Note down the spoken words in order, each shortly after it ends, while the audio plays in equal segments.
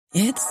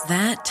It's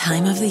that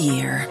time of the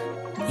year.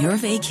 Your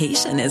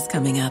vacation is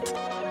coming up.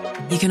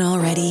 You can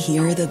already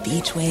hear the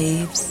beach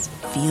waves,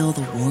 feel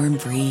the warm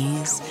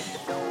breeze,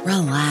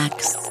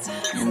 relax,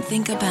 and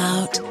think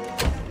about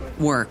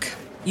work.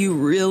 You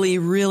really,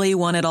 really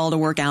want it all to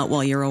work out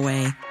while you're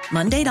away.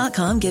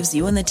 Monday.com gives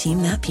you and the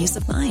team that peace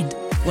of mind.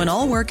 When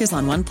all work is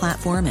on one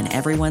platform and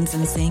everyone's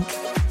in sync,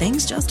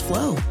 things just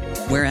flow.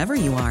 Wherever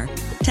you are,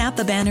 tap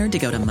the banner to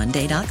go to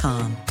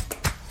Monday.com.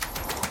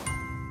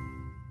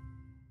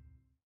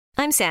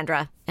 I'm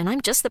Sandra, and I'm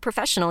just the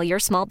professional your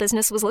small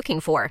business was looking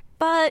for.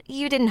 But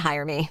you didn't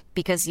hire me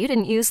because you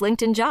didn't use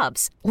LinkedIn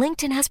Jobs.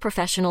 LinkedIn has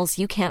professionals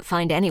you can't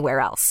find anywhere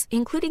else,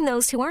 including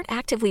those who aren't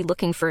actively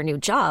looking for a new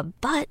job,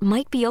 but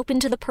might be open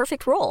to the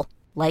perfect role,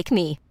 like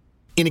me.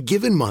 In a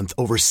given month,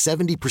 over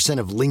 70%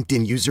 of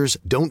LinkedIn users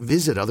don't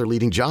visit other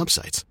leading job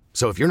sites.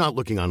 So if you're not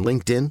looking on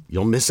LinkedIn,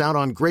 you'll miss out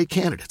on great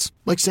candidates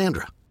like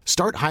Sandra.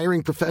 Start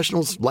hiring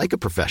professionals like a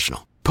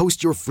professional.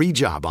 Post your free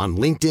job on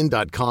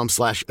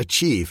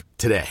linkedin.com/achieve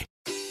today.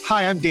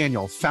 Hi, I'm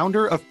Daniel,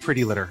 founder of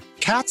Pretty Litter.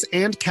 Cats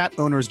and cat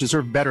owners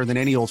deserve better than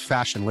any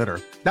old-fashioned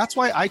litter. That's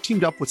why I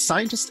teamed up with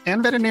scientists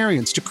and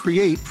veterinarians to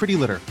create Pretty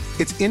Litter.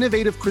 Its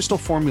innovative crystal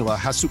formula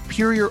has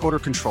superior odor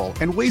control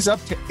and weighs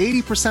up to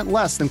 80%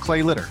 less than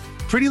clay litter.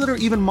 Pretty Litter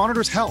even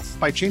monitors health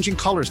by changing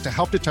colors to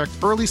help detect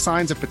early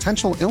signs of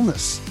potential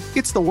illness.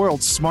 It's the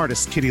world's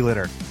smartest kitty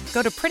litter.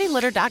 Go to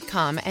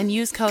prettylitter.com and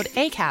use code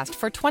ACAST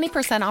for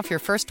 20% off your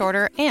first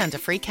order and a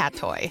free cat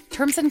toy.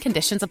 Terms and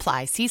conditions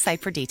apply. See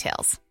site for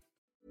details.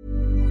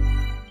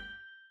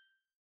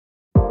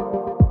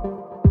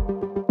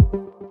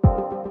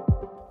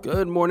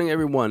 Good morning,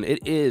 everyone.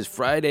 It is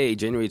Friday,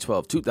 January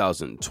 12th,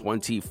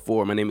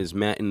 2024. My name is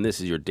Matt, and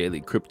this is your daily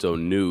crypto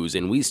news.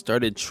 And we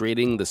started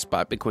trading the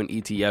spot Bitcoin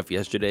ETF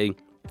yesterday,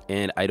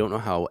 and I don't know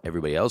how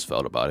everybody else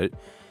felt about it,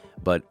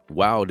 but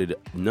wow, did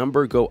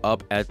number go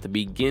up at the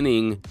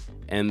beginning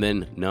and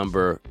then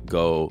number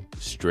go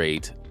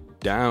straight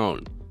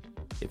down.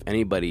 If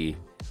anybody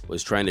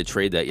was trying to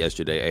trade that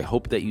yesterday, I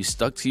hope that you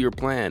stuck to your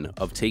plan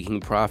of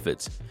taking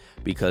profits,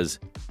 because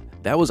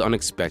that was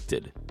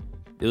unexpected.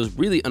 It was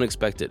really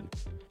unexpected.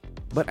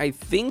 But I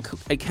think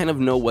I kind of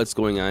know what's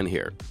going on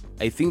here.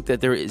 I think that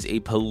there is a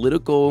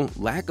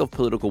lack of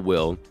political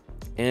will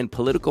and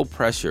political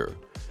pressure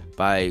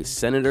by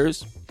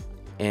senators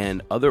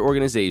and other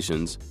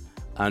organizations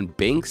on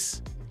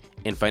banks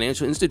and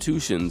financial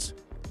institutions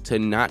to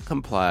not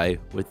comply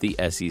with the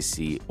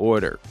SEC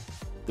order.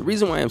 The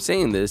reason why I'm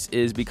saying this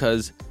is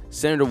because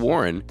Senator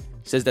Warren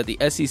says that the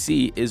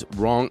SEC is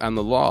wrong on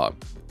the law.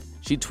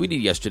 She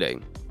tweeted yesterday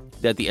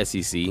that the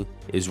SEC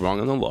is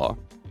wrong on the law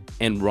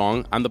and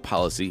wrong on the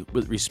policy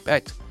with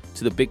respect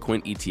to the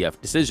Bitcoin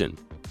ETF decision.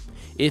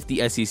 If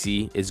the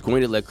SEC is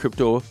going to let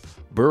crypto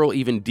burrow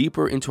even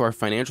deeper into our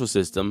financial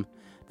system,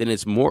 then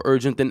it's more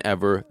urgent than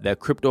ever that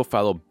crypto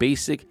follow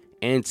basic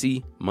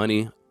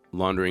anti-money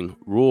laundering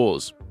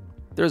rules.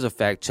 There's a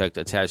fact check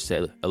attached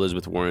to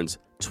Elizabeth Warren's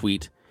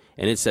tweet,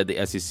 and it said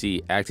the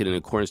SEC acted in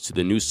accordance to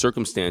the new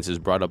circumstances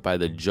brought up by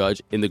the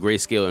judge in the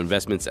Grayscale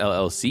Investments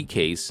LLC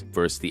case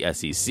versus the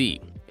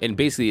SEC. And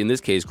basically, in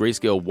this case,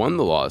 Grayscale won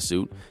the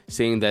lawsuit,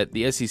 saying that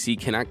the SEC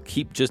cannot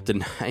keep just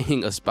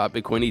denying a spot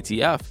Bitcoin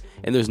ETF,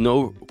 and there's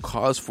no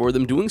cause for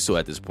them doing so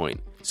at this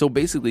point. So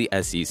basically,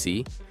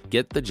 SEC,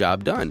 get the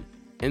job done.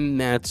 And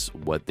that's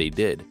what they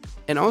did.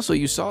 And also,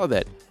 you saw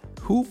that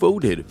who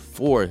voted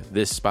for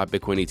this spot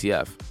Bitcoin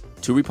ETF?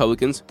 2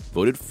 Republicans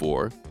voted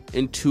for,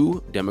 and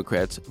 2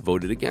 Democrats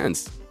voted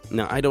against.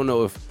 Now, I don't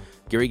know if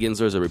Gary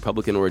Gensler is a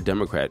Republican or a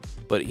Democrat,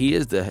 but he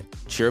is the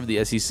chair of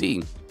the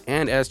SEC.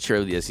 And as chair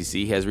of the SEC,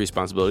 he has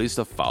responsibilities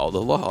to follow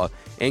the law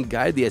and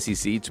guide the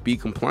SEC to be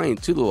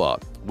compliant to the law,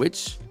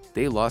 which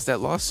they lost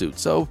that lawsuit.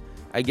 So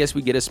I guess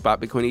we get a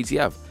spot Bitcoin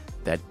ETF.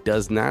 That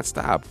does not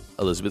stop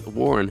Elizabeth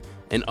Warren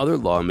and other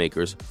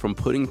lawmakers from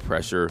putting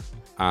pressure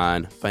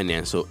on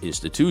financial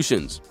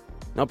institutions.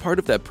 Now, part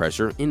of that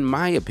pressure, in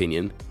my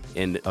opinion,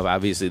 and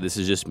obviously this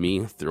is just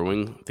me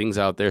throwing things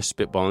out there,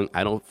 spitballing,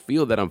 I don't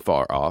feel that I'm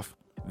far off.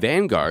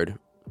 Vanguard,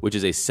 which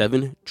is a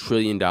 $7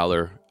 trillion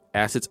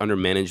assets under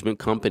management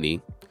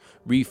company,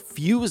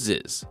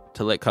 refuses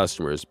to let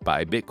customers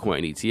buy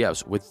Bitcoin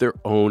ETFs with their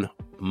own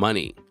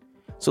money.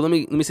 So let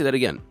me say that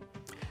again.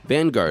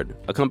 Vanguard,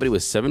 a company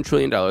with $7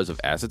 trillion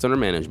of assets under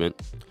management,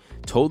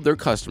 told their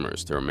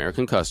customers, their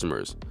American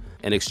customers,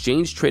 an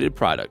exchange-traded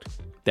product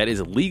that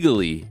is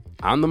legally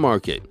on the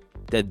market,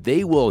 that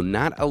they will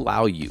not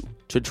allow you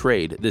to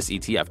trade this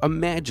ETF.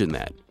 Imagine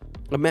that.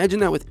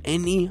 Imagine that with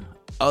any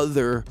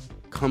other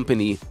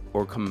company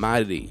or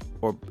commodity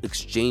or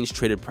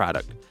exchange-traded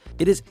product.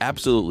 It is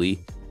absolutely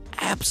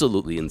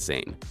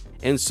insane.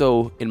 And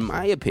so, in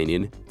my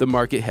opinion, the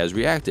market has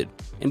reacted.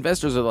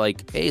 Investors are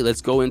like, hey,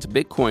 let's go into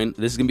Bitcoin.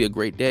 This is going to be a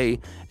great day.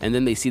 And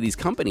then they see these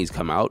companies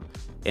come out,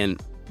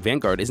 and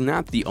Vanguard is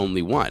not the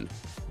only one.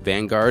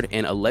 Vanguard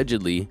and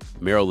allegedly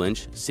Merrill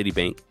Lynch,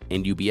 Citibank,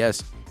 and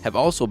UBS have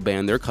also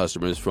banned their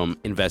customers from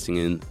investing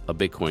in a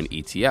Bitcoin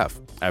ETF.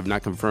 I have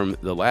not confirmed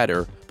the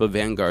latter, but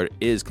Vanguard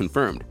is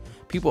confirmed.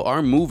 people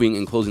are moving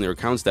and closing their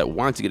accounts that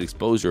want to get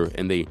exposure,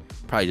 and they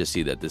probably just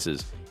see that this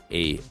is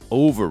a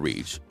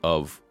overreach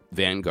of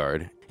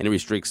Vanguard, and it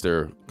restricts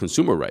their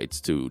consumer rights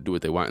to do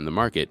what they want in the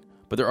market.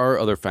 But there are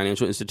other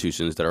financial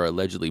institutions that are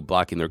allegedly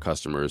blocking their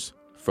customers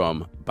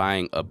from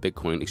buying a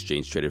Bitcoin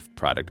exchange-traded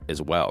product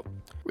as well.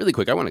 Really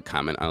quick, I want to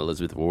comment on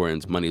Elizabeth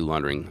Warren's money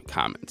laundering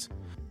comments.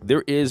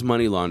 There is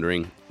money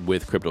laundering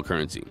with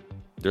cryptocurrency.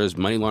 There's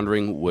money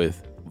laundering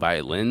with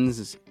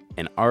violins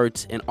and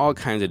art and all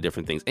kinds of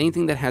different things.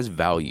 Anything that has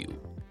value,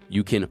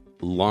 you can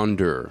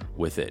launder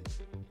with it.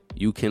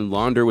 You can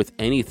launder with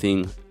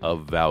anything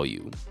of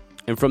value.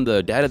 And from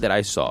the data that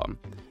I saw,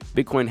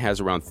 Bitcoin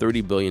has around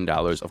 $30 billion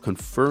of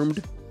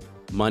confirmed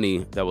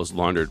money that was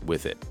laundered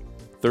with it.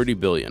 $30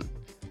 billion.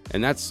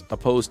 And that's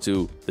opposed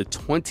to the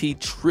 $20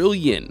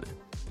 trillion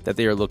that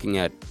they are looking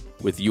at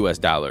with US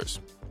dollars.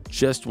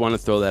 Just want to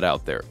throw that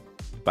out there.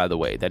 By the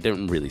way, that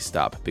didn't really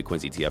stop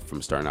Bitcoin's ETF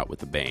from starting out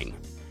with a bang.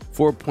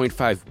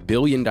 $4.5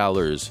 billion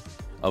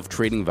of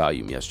trading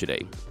volume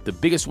yesterday. The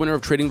biggest winner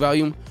of trading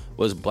volume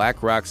was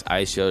BlackRock's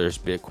iShares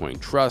Bitcoin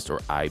Trust, or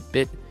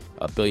IBIT,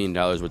 $1 billion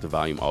worth of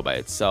volume all by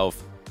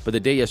itself. But the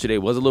day yesterday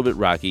was a little bit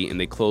rocky, and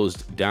they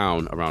closed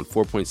down around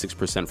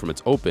 4.6% from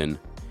its open,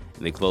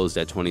 and they closed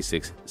at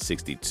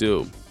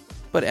 26.62.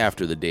 But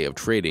after the day of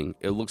trading,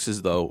 it looks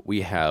as though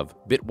we have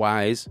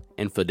Bitwise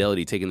and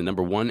Fidelity taking the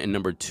number 1 and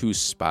number 2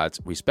 spots,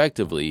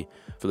 respectively,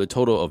 for the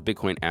total of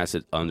Bitcoin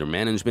assets under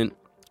management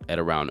at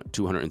around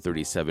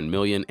 $237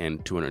 million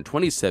and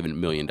 $227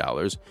 million.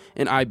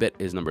 And IBIT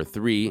is number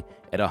 3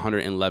 at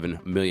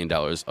 $111 million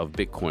of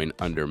Bitcoin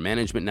under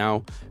management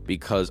now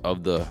because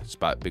of the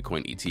spot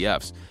Bitcoin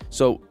ETFs.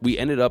 So we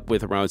ended up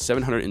with around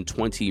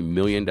 $720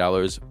 million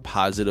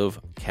positive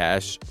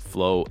cash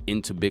flow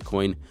into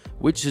Bitcoin,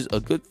 which is a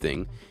good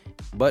thing.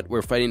 But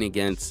we're fighting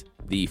against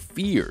the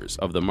fears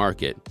of the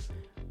market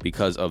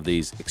because of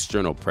these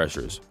external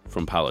pressures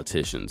from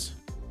politicians.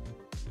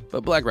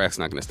 But BlackRock's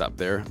not going to stop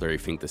there. Larry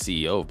Fink, the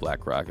CEO of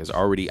BlackRock, is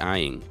already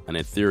eyeing an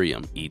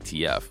Ethereum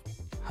ETF.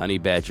 Honey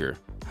Badger,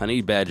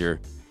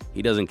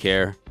 he doesn't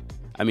care.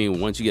 I mean,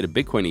 once you get a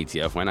Bitcoin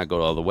ETF, why not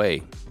go all the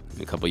way?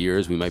 In a couple of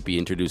years, we might be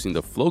introducing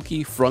the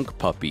Floki Frunk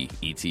Puppy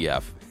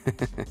ETF.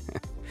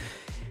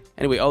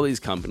 Anyway, all these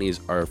companies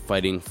are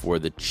fighting for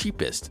the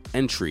cheapest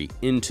entry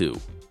into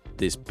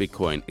this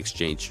Bitcoin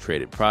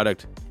exchange-traded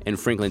product, and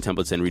Franklin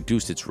Templeton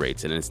reduced its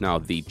rates, and it's now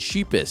the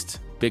cheapest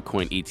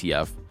Bitcoin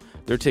ETF.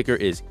 Their ticker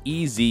is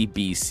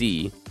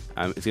EZBC. It's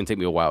going to take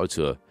me a while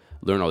to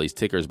learn all these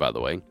tickers, by the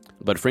way.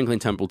 But Franklin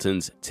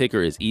Templeton's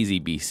ticker is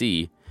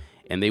EZBC,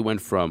 and they went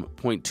from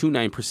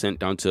 0.29%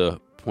 down to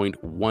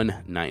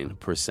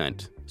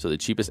 0.19%. So the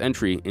cheapest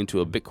entry into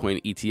a Bitcoin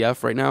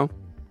ETF right now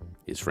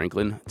is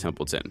Franklin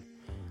Templeton.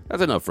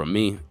 That's enough from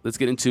me. Let's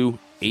get into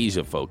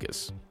Asia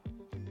Focus.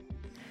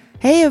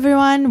 Hey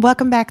everyone,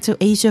 welcome back to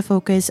Asia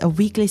Focus, a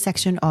weekly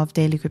section of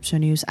Daily Crypto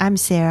News. I'm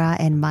Sarah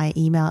and my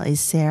email is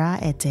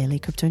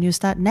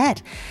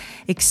sarah@dailycryptonews.net.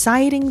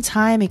 Exciting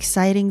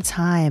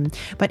time.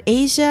 But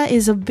Asia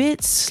is a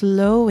bit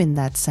slow in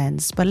that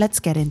sense, but let's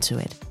get into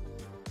it.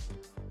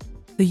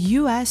 The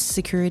U.S.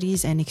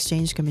 Securities and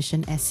Exchange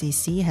Commission,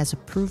 SEC, has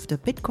approved a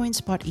Bitcoin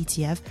spot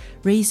ETF,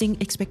 raising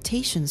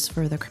expectations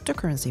for the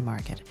cryptocurrency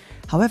market.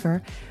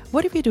 However,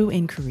 what do we do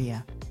in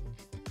Korea?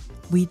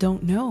 We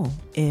don't know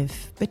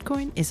if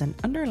Bitcoin is an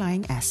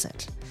underlying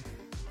asset.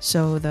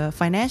 So the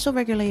financial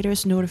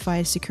regulators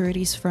notified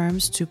securities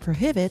firms to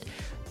prohibit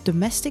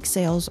domestic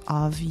sales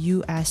of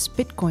U.S.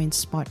 Bitcoin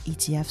spot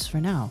ETFs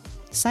for now,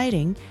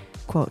 citing,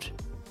 quote,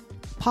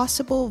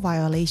 possible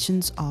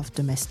violations of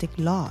domestic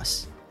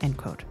laws, end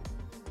quote.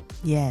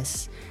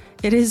 Yes,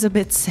 it is a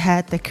bit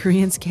sad that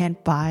Koreans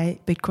can't buy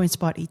Bitcoin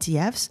spot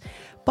ETFs,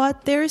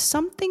 but there is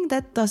something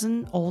that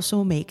doesn't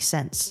also make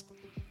sense.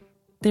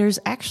 There's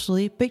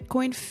actually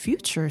Bitcoin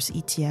Futures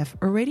ETF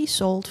already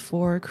sold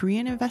for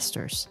Korean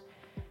investors.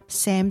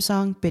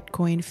 Samsung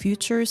Bitcoin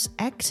Futures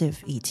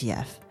Active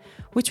ETF,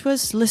 which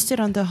was listed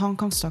on the Hong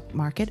Kong stock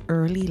market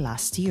early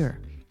last year.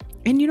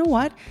 And you know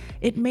what?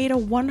 It made a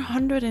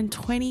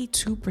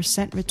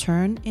 122%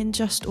 return in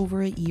just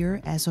over a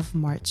year as of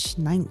March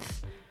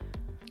 9th.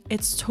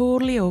 It's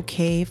totally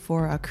okay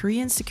for a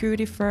Korean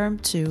security firm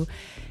to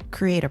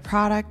create a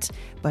product,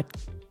 but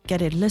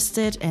get it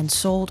listed and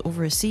sold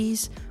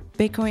overseas.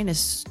 Bitcoin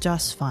is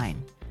just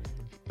fine.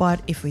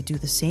 But if we do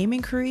the same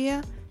in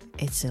Korea,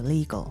 it's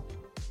illegal.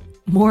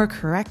 More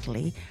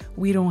correctly,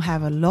 we don't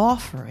have a law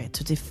for it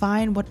to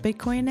define what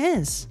Bitcoin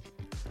is.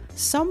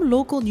 Some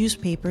local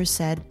newspapers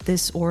said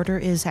this order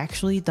is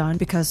actually done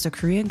because the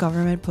Korean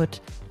government put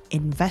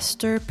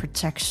investor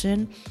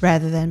protection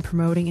rather than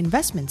promoting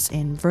investments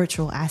in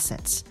virtual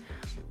assets.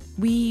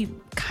 We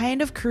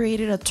kind of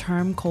created a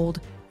term called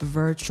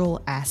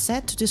virtual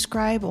asset to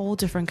describe all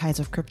different kinds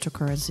of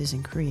cryptocurrencies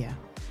in Korea.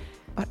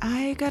 But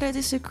I gotta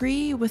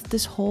disagree with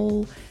this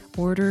whole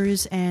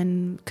orders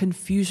and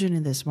confusion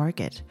in this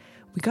market.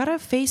 We gotta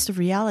face the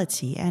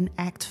reality and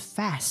act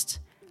fast,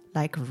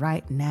 like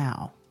right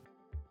now.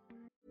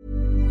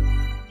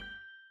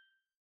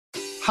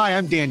 Hi,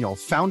 I'm Daniel,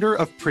 founder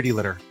of Pretty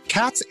Litter.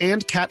 Cats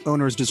and cat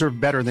owners deserve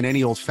better than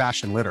any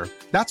old-fashioned litter.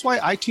 That's why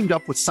I teamed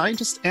up with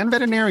scientists and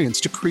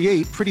veterinarians to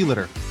create Pretty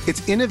Litter.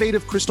 Its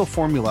innovative crystal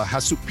formula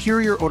has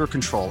superior odor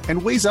control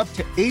and weighs up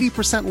to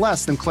 80%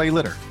 less than clay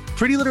litter.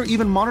 Pretty Litter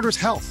even monitors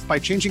health by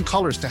changing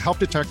colors to help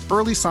detect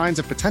early signs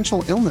of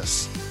potential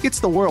illness. It's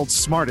the world's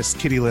smartest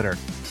kitty litter.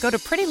 Go to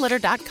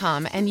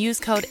prettylitter.com and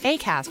use code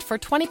ACAST for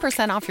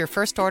 20% off your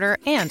first order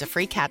and a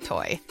free cat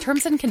toy.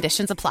 Terms and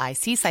conditions apply.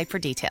 See site for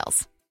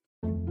details.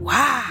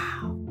 Wow.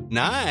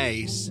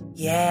 Nice.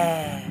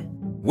 Yeah.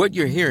 What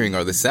you're hearing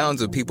are the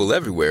sounds of people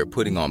everywhere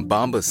putting on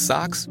Bombas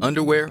socks,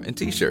 underwear, and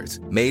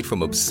T-shirts made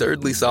from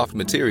absurdly soft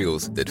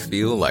materials that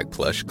feel like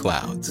plush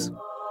clouds.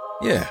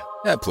 Yeah,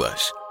 that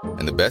plush.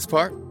 And the best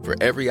part?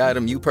 For every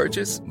item you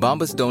purchase,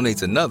 Bombas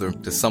donates another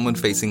to someone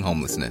facing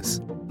homelessness.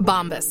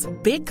 Bombas.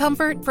 Big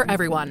comfort for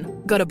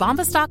everyone. Go to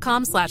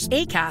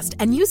bombas.com/ACAST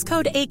and use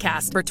code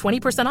ACAST for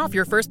 20% off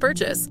your first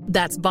purchase.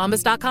 That's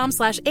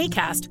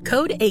bombas.com/ACAST.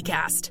 Code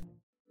ACAST.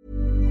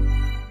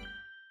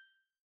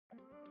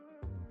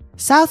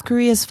 South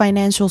Korea's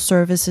Financial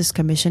Services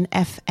Commission,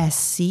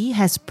 FSC,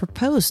 has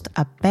proposed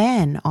a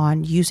ban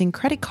on using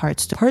credit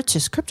cards to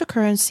purchase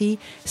cryptocurrency,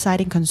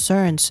 citing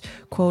concerns,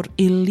 quote,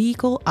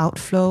 illegal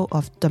outflow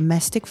of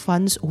domestic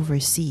funds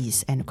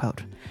overseas, end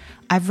quote.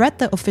 I've read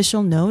the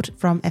official note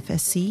from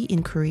FSC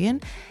in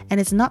Korean, and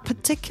it's not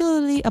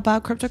particularly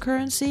about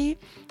cryptocurrency.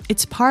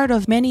 It's part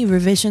of many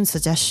revision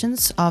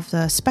suggestions of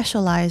the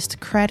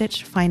Specialized Credit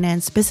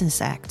Finance Business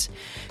Act.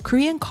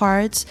 Korean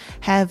cards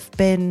have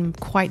been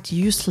quite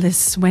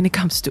useless when it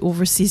comes to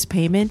overseas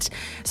payment.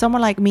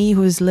 Someone like me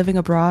who is living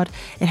abroad,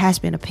 it has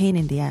been a pain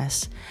in the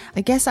ass.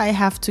 I guess I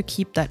have to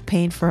keep that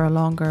pain for a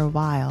longer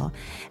while.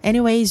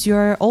 Anyways,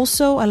 you're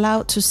also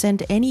allowed to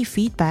send any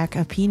feedback,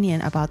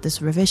 opinion about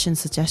this revision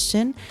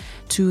suggestion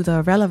to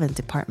the relevant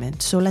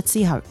department. So let's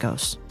see how it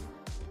goes.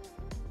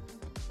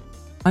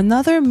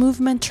 Another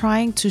movement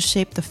trying to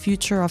shape the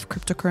future of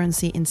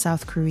cryptocurrency in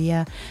South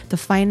Korea, the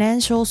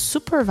Financial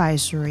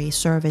Supervisory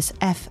Service,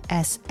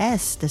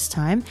 FSS this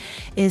time,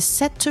 is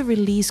set to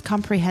release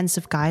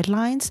comprehensive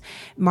guidelines,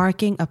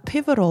 marking a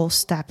pivotal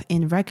step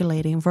in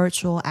regulating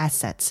virtual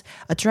assets,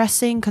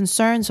 addressing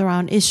concerns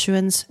around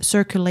issuance,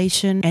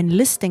 circulation, and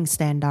listing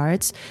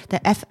standards. The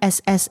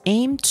FSS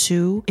aimed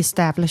to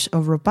establish a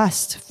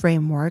robust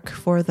framework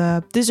for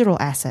the digital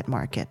asset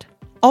market.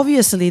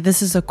 Obviously,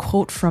 this is a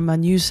quote from a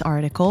news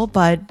article,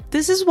 but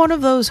this is one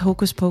of those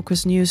hocus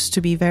pocus news, to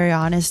be very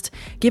honest,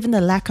 given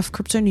the lack of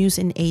crypto news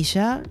in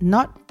Asia,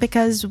 not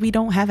because we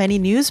don't have any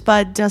news,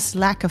 but just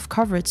lack of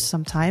coverage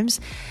sometimes.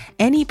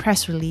 Any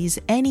press release,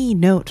 any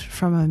note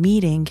from a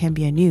meeting can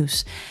be a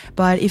news.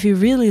 But if you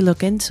really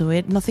look into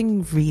it,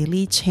 nothing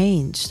really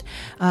changed.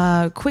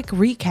 Quick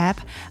recap,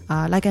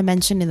 like I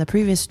mentioned in the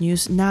previous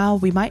news, now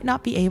we might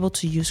not be able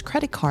to use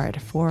credit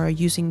card for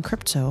using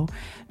crypto,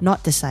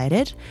 not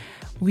decided.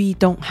 We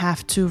don't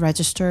have to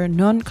register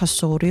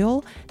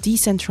non-custodial,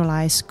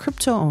 decentralized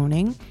crypto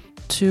owning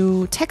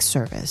to tech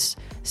service.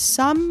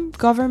 Some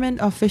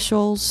government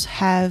officials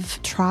have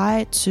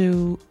tried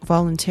to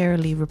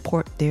voluntarily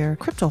report their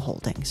crypto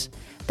holdings.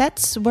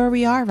 That's where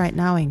we are right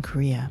now in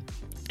Korea.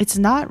 It's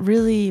not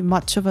really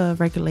much of a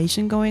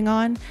regulation going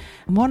on.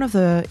 One of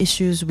the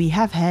issues we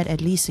have had,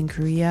 at least in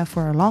Korea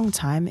for a long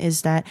time,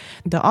 is that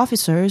the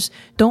officers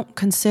don't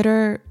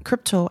consider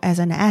crypto as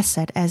an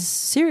asset as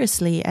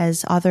seriously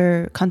as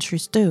other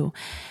countries do.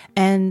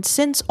 And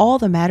since all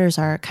the matters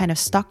are kind of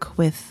stuck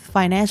with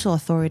financial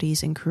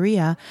authorities in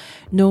Korea,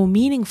 no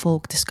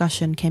meaningful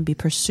discussion can be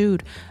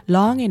pursued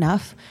long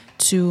enough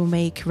to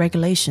make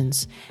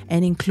regulations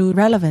and include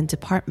relevant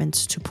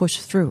departments to push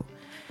through.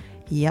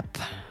 Yep.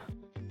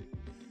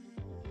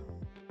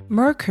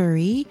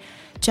 Mercury,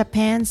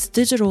 Japan's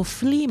digital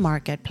flea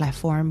market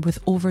platform with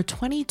over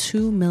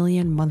 22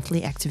 million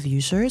monthly active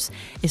users,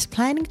 is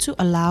planning to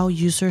allow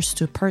users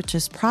to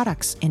purchase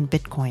products in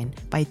Bitcoin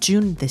by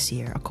June this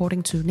year,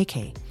 according to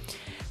Nikkei.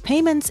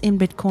 Payments in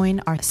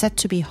Bitcoin are set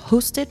to be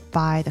hosted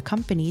by the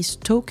company's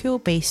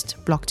Tokyo-based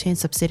blockchain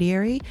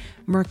subsidiary,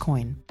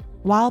 Mercoin.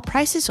 While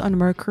prices on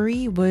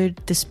Mercury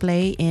would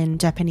display in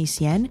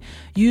Japanese yen,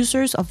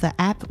 users of the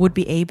app would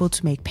be able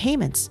to make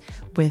payments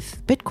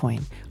with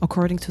Bitcoin,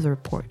 according to the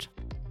report.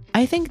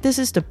 I think this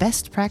is the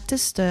best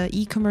practice the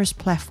e-commerce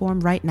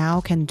platform right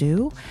now can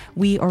do.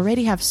 We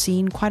already have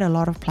seen quite a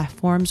lot of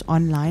platforms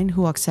online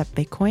who accept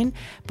Bitcoin,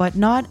 but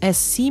not as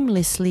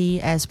seamlessly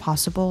as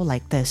possible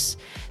like this.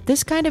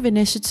 This kind of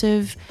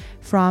initiative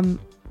from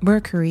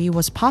Mercury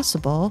was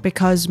possible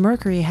because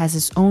Mercury has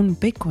its own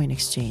Bitcoin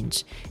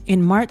exchange.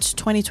 In March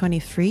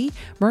 2023,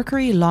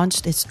 Mercury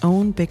launched its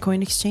own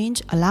Bitcoin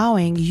exchange,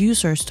 allowing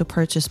users to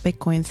purchase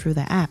Bitcoin through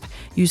the app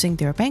using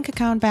their bank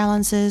account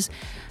balances,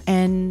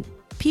 and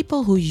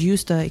people who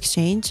used the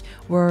exchange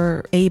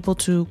were able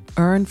to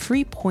earn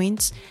free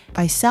points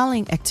by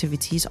selling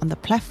activities on the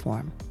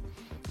platform.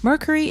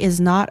 Mercury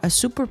is not a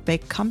super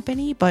big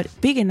company, but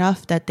big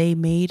enough that they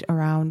made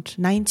around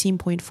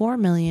 19.4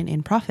 million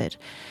in profit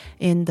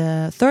in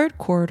the third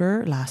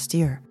quarter last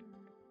year.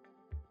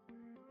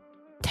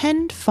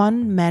 10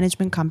 fund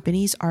management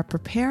companies are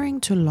preparing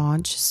to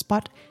launch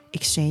spot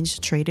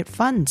exchange-traded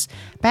funds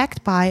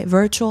backed by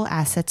virtual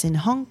assets in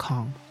Hong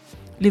Kong.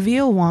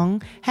 Livia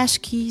Wang,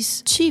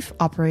 Hashkey's chief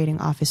operating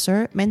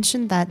officer,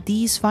 mentioned that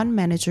these fund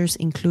managers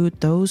include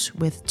those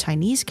with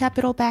Chinese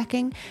capital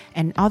backing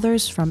and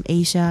others from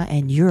Asia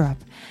and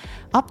Europe.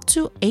 Up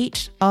to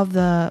 8 of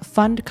the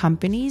fund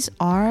companies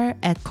are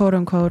at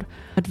quote-unquote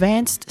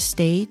advanced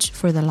stage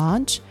for the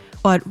launch,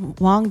 but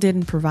Wang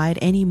didn't provide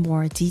any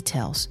more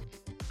details.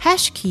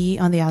 Hashkey,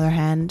 on the other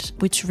hand,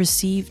 which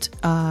received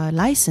a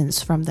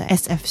license from the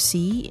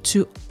SFC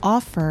to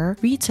offer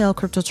retail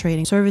crypto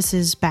trading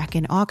services back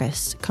in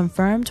August,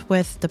 confirmed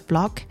with the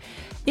blog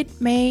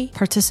it may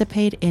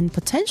participate in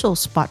potential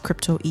spot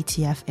crypto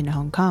ETF in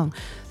Hong Kong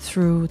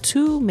through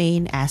 2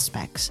 main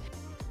aspects: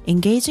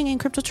 engaging in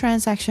crypto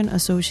transaction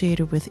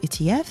associated with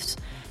ETFs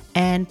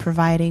and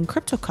providing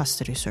crypto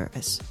custody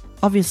service.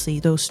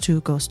 Obviously, those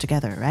two goes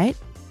together, right?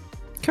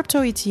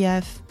 Crypto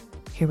ETF,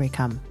 here we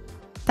come.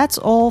 That's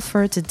all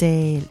for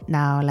today.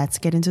 Now let's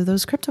get into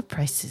those crypto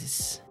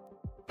prices.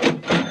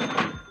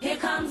 Here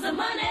comes the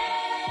money.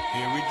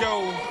 Here we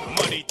go.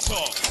 Money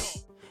talk.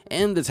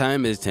 And the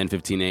time is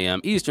 10:15 a.m.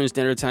 Eastern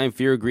Standard Time.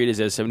 Fear of greed is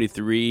at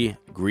 73.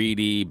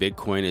 Greedy.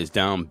 Bitcoin is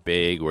down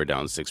big. We're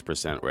down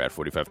 6%. We're at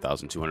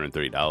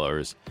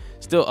 $45,230.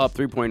 Still up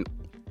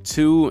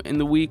 3.2 in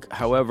the week.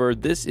 However,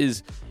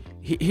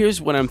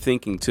 here's what I'm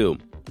thinking too.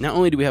 Not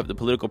only do we have the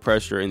political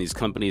pressure and these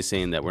companies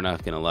saying that we're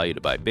not going to allow you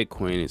to buy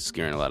Bitcoin, it's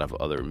scaring a lot of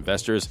other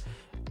investors.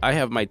 I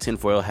have my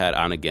tinfoil hat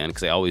on again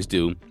because I always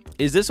do.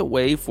 Is this a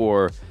way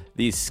for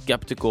these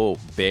skeptical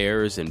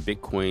bears and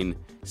Bitcoin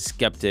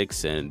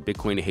skeptics and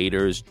Bitcoin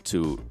haters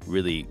to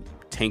really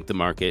tank the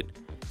market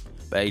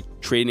by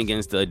trading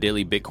against the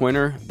daily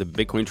Bitcoiner, the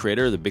Bitcoin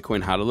trader, the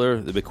Bitcoin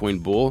hodler, the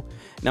Bitcoin bull?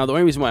 Now, the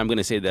only reason why I'm going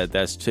to say that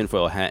that's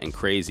tinfoil hat and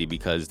crazy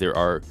because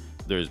there's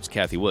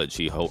Cathie Wood.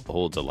 She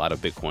holds a lot of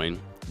Bitcoin.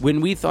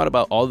 When we thought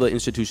about all the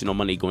institutional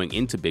money going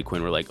into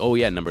Bitcoin, we're like, oh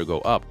yeah, number go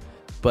up.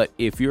 But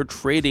if you're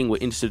trading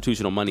with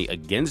institutional money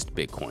against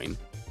Bitcoin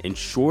and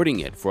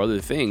shorting it for other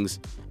things,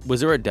 was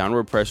there a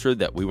downward pressure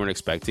that we weren't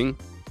expecting?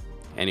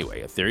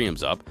 Anyway,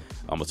 Ethereum's up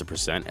almost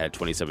 1% at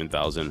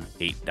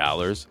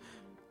 $27,008.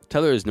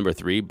 Tether is number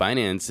 3.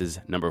 Binance is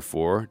number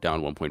 4,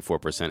 down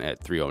 1.4%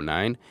 at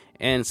 $309.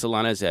 And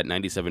Solana's at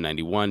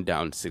 $97.91,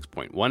 down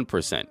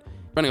 6.1%.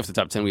 Running off the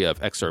top 10, we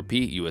have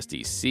XRP,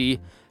 USDC,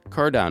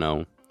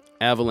 Cardano,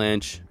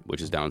 Avalanche, which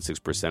is down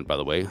 6%, by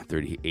the way,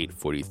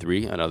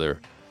 38.43,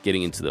 another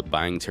getting into the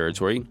buying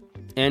territory,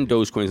 and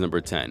Dogecoin's number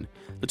 10.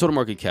 The total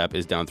market cap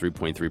is down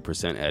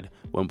 3.3% at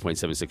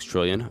 $1.76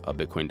 trillion, a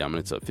Bitcoin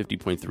dominance of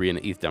 50.3 and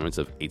an ETH dominance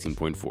of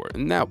 18.4.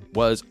 And that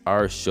was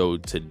our show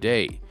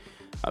today.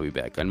 I'll be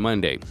back on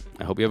Monday.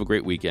 I hope you have a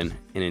great weekend,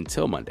 and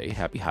until Monday,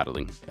 happy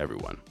hodling,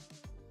 everyone.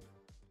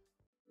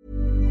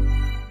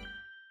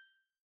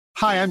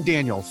 Hi, I'm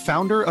Daniel,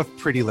 founder of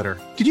Pretty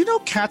Litter. Did you know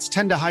cats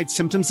tend to hide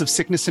symptoms of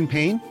sickness and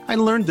pain? I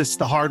learned this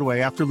the hard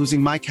way after losing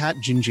my cat,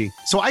 Gingy.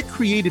 So I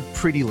created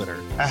Pretty Litter,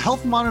 a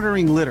health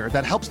monitoring litter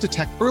that helps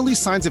detect early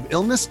signs of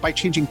illness by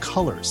changing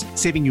colors,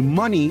 saving you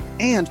money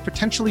and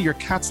potentially your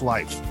cat's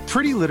life.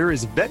 Pretty Litter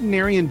is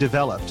veterinarian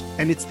developed,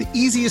 and it's the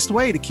easiest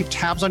way to keep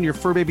tabs on your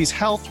fur baby's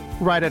health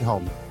right at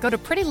home. Go to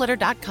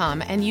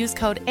prettylitter.com and use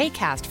code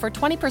ACAST for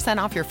 20%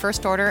 off your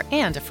first order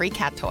and a free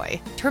cat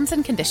toy. Terms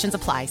and conditions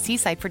apply. See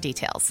site for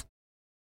details.